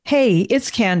Hey, it's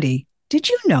Candy. Did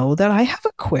you know that I have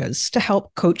a quiz to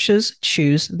help coaches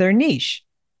choose their niche?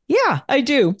 Yeah, I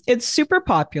do. It's super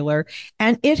popular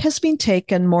and it has been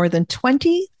taken more than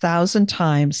 20,000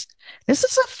 times. This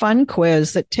is a fun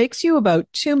quiz that takes you about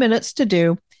 2 minutes to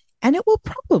do, and it will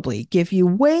probably give you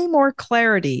way more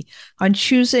clarity on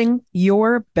choosing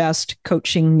your best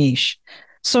coaching niche.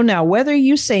 So now, whether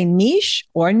you say niche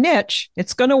or niche,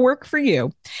 it's going to work for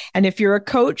you. And if you're a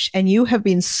coach and you have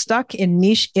been stuck in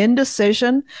niche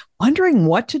indecision, wondering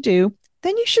what to do,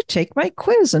 then you should take my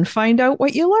quiz and find out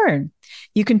what you learn.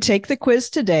 You can take the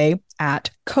quiz today at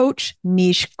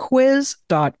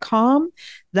coachnichequiz.com.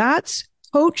 That's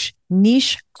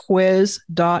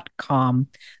coachnichequiz.com.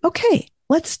 Okay,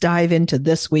 let's dive into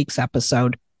this week's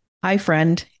episode. Hi,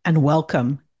 friend, and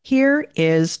welcome. Here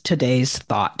is today's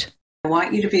thought. I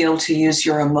want you to be able to use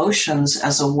your emotions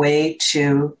as a way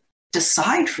to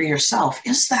decide for yourself,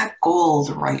 is that goal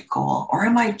the right goal? Or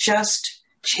am I just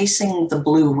chasing the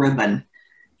blue ribbon?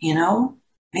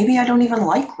 Maybe I don't even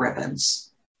like ribbons.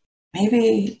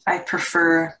 Maybe I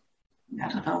prefer,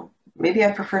 maybe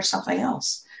I prefer something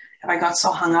else. Have I got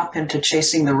so hung up into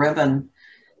chasing the ribbon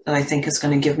that I think is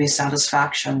going to give me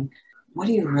satisfaction? What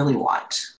do you really want?